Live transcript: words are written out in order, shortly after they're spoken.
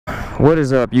What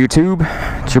is up, YouTube?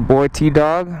 It's your boy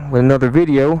TheRealTDawg with another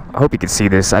video. I hope you can see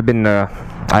this. I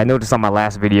noticed on my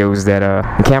last videos that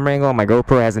the camera angle on my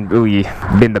GoPro hasn't really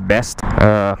been the best.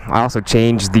 I also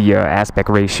changed the aspect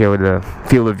ratio, the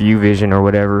field of view vision or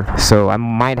whatever. So I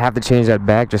might have to change that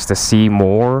back just to see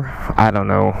more. I don't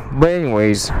know. But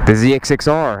anyways, the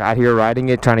ZX-6R, out here riding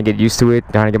it, trying to get used to it,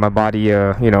 trying to get my body,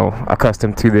 you know,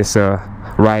 accustomed to this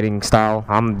riding style.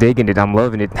 I'm digging it. I'm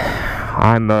loving it.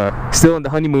 I'm still in the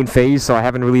honeymoon phase, so I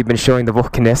haven't really been showing the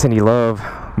Vulcan S any love,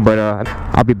 but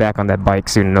I'll be back on that bike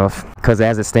soon enough, because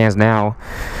as it stands now,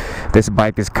 this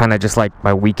bike is kind of just like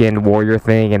my weekend warrior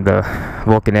thing, and the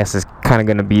Vulcan S is kind of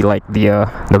going to be like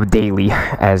the daily,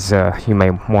 as you may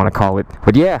want to call it.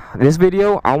 But yeah, in this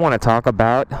video, I want to talk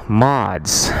about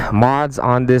mods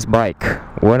on this bike.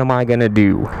 What am I going to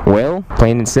do? Well,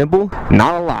 plain and simple,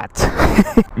 not a lot.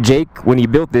 Jake, when he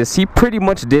built this, he pretty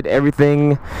much did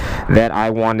everything that I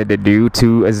wanted to do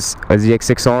to a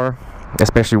ZX-6R,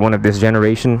 especially one of this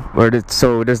generation.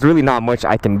 So there's really not much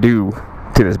I can do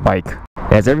to this bike.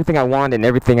 It has everything I want and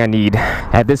everything I need.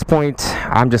 At this point,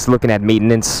 I'm just looking at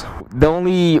maintenance. The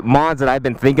only mods that I've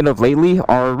been thinking of lately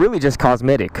are really just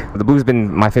cosmetic. The blue's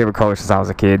been my favorite color since I was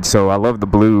a kid, so I love the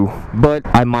blue, but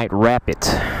I might wrap it,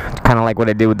 kind of like what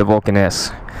I did with the Vulcan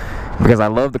S. Because I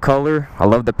love the color, I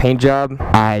love the paint job,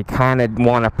 I kind of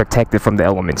want to protect it from the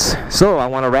elements. So I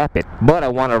want to wrap it, but I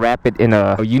want to wrap it in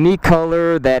a unique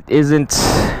color that isn't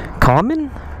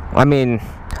common. I mean,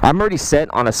 I'm already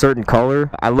set on a certain color.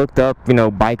 I looked up, you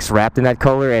know, bikes wrapped in that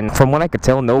color, and from what I could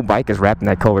tell, no bike is wrapped in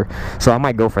that color. So I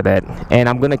might go for that. And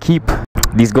I'm going to keep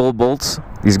these gold bolts,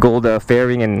 these gold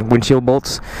fairing and windshield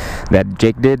bolts that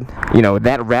Jake did. You know,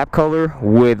 that wrap color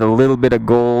with a little bit of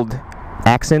gold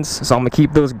accents. So I'm going to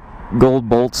keep those gold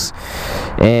bolts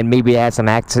and maybe add some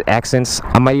accents.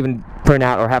 I might even print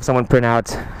out or have someone print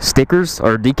out stickers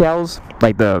or decals,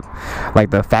 like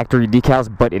the factory decals,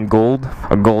 but in gold.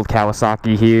 A gold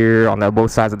Kawasaki here on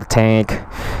both sides of the tank,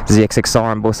 ZX-6R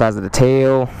on both sides of the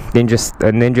tail,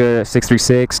 Ninja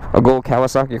 636, a gold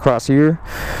Kawasaki across here.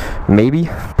 Maybe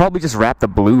probably just wrap the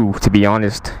blue, to be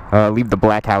honest. Leave the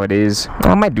black how it is.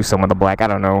 I might do some of the black, I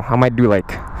don't know. I might do like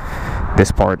this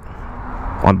part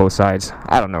on both sides.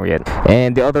 I don't know yet.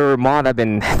 And the other mod I've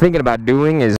been thinking about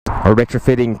doing is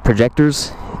retrofitting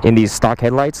projectors in these stock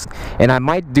headlights, and I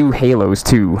might do halos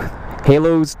too.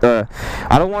 Halos, I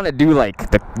don't want to do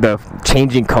like the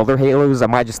changing color halos.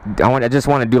 I just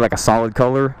want to do like a solid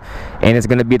color, and it's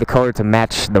gonna be the color to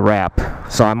match the wrap.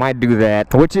 So I might do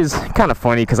that, which is kind of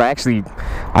funny because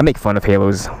I make fun of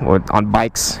halos on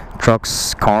bikes,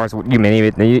 trucks, cars, you name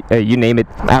it. You name it.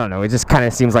 I don't know. It just kind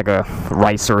of seems like a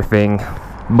ricer thing,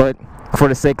 but for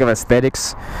the sake of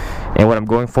aesthetics and what I'm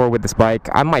going for with this bike,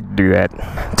 I might do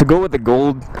that. To go with the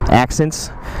gold accents,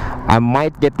 I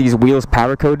might get these wheels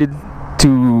powder coated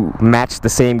to match the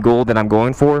same gold that I'm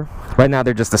going for. Right now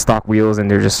they're just the stock wheels, and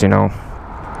they're just, you know,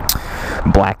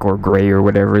 black or gray or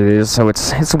whatever it is, so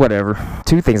it's whatever.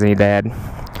 Two things I need to add: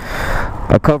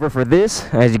 a cover for this,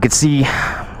 as you can see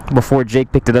before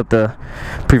Jake picked it up, the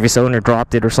previous owner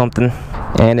dropped it or something,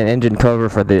 and an engine cover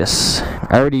for this.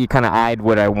 I already kind of eyed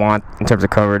what I want in terms of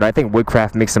cover. I think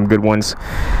Woodcraft makes some good ones,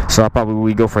 so I'll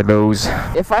probably go for those.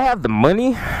 If I have the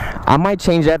money, I might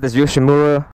change out this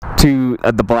Yoshimura to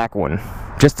the black one,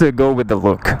 just to go with the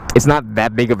look. It's not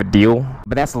that big of a deal,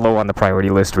 but that's low on the priority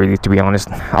list, really, to be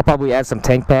honest. I'll probably add some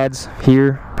tank pads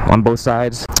here on both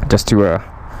sides, just to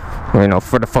you know,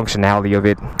 for the functionality of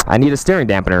it. I need a steering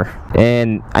dampener,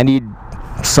 and I need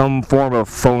some form of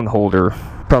phone holder.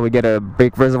 Probably get a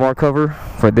brake reservoir cover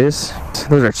for this.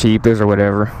 Those are cheap, those are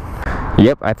whatever.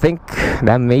 Yep, I think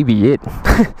that may be it.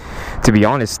 To be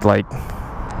honest, like,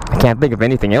 I can't think of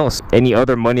anything else. Any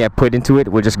other money I put into it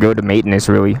would just go to maintenance,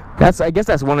 really. I guess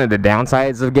that's one of the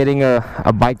downsides of getting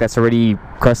a bike that's already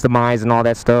customized and all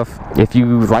that stuff. If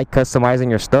you like customizing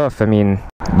your stuff, I mean,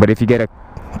 but if you get a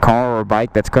car or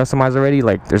bike that's customized already,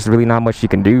 like, there's really not much you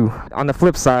can do. On the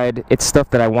flip side, it's stuff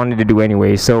that I wanted to do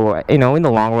anyway, so, you know, in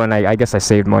the long run, I guess I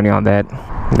saved money on that.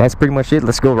 That's pretty much it.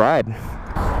 Let's go ride.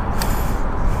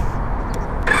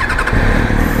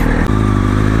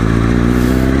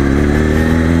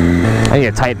 I need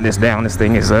to tighten this down. This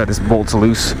thing is, this bolt's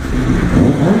loose.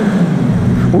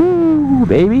 Woo,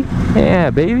 baby. Yeah,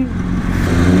 baby.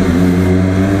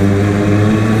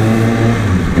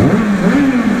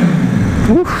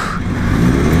 Woof.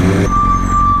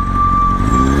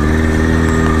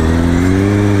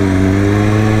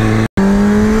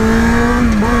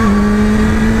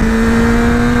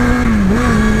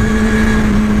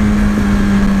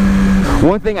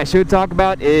 One thing I should talk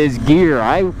about is gear.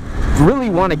 I really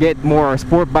want to get more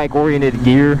sport bike oriented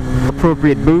gear.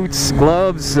 appropriate boots,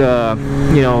 gloves,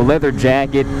 you know, leather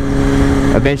jacket,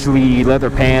 eventually leather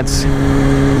pants.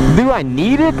 Do I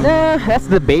need it? That's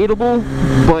debatable,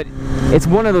 but it's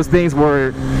one of those things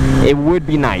where it would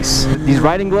be nice. These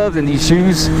riding gloves and these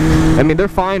shoes, I mean, they're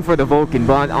fine for the Vulcan,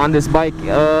 but on this bike,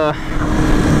 I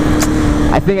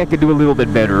think I could do a little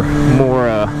bit better, more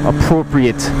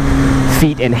appropriate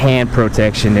feet and hand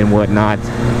protection and whatnot.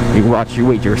 You watch, you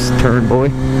wait your turn,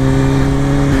 boy.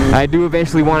 I do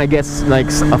eventually want to get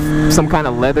like some kind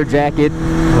of leather jacket,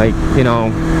 like, you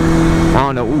know, I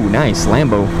don't know. Ooh, nice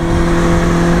Lambo.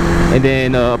 And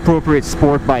then appropriate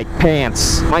sport bike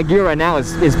pants. My gear right now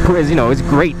is you know, it's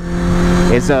great.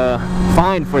 It's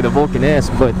fine for the Vulcan S,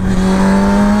 but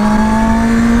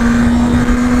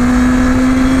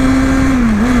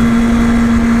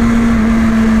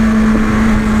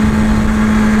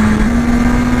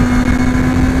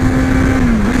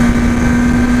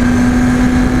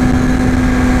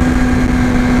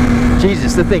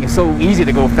Jesus, the thing is so easy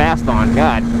to go fast on.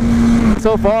 God.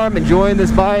 So far, I'm enjoying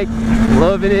this bike,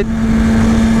 loving it.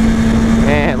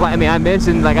 And I mean, I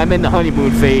mentioned, like, I'm in the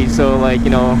honeymoon phase, so, like,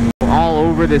 you know, all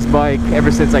over this bike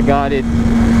ever since I got it.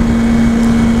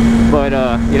 But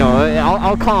you know,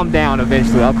 I'll calm down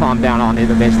eventually. I'll calm down on it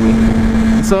eventually.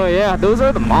 So yeah, those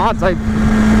are the mods I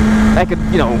could,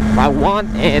 you know, I want,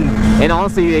 and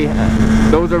honestly,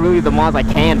 those are really the mods I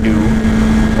can do.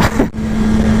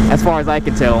 As far as I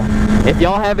can tell. If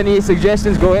y'all have any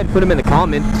suggestions, go ahead and put them in the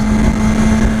comments.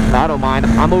 I don't mind.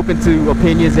 I'm open to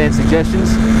opinions and suggestions.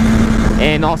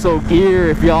 And also gear,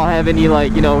 if y'all have any,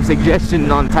 like, you know,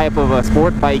 suggestion on type of a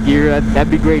sport bike gear,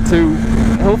 that'd be great too.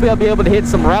 Hopefully I'll be able to hit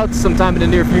some routes sometime in the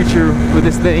near future with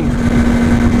this thing.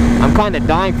 I'm kind of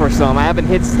dying for some. I haven't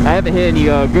hit any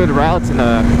good routes in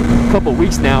a couple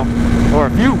weeks now, or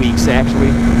a few weeks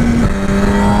actually.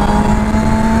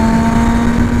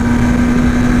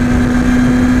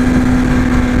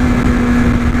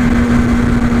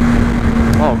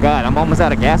 Oh God, I'm almost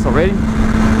out of gas already.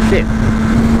 Shit.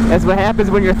 That's what happens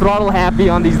when you're throttle happy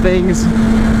on these things.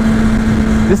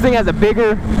 This thing has a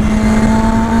bigger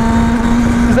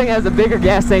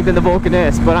gas tank than the Vulcan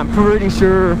S, but I'm pretty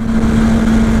sure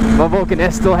my Vulcan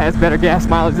S still has better gas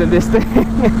mileage than this thing.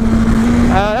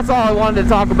 That's all I wanted to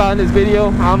talk about in this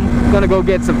video. I'm gonna go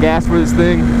get some gas for this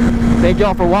thing. Thank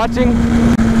y'all for watching.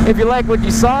 If you like what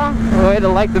you saw, go ahead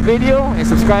and like the video and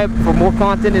subscribe for more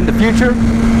content in the future.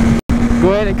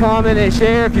 Go ahead and comment and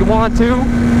share if you want to.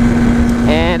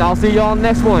 And I'll see y'all in the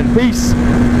next one. Peace.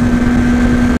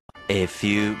 A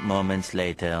few moments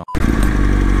later.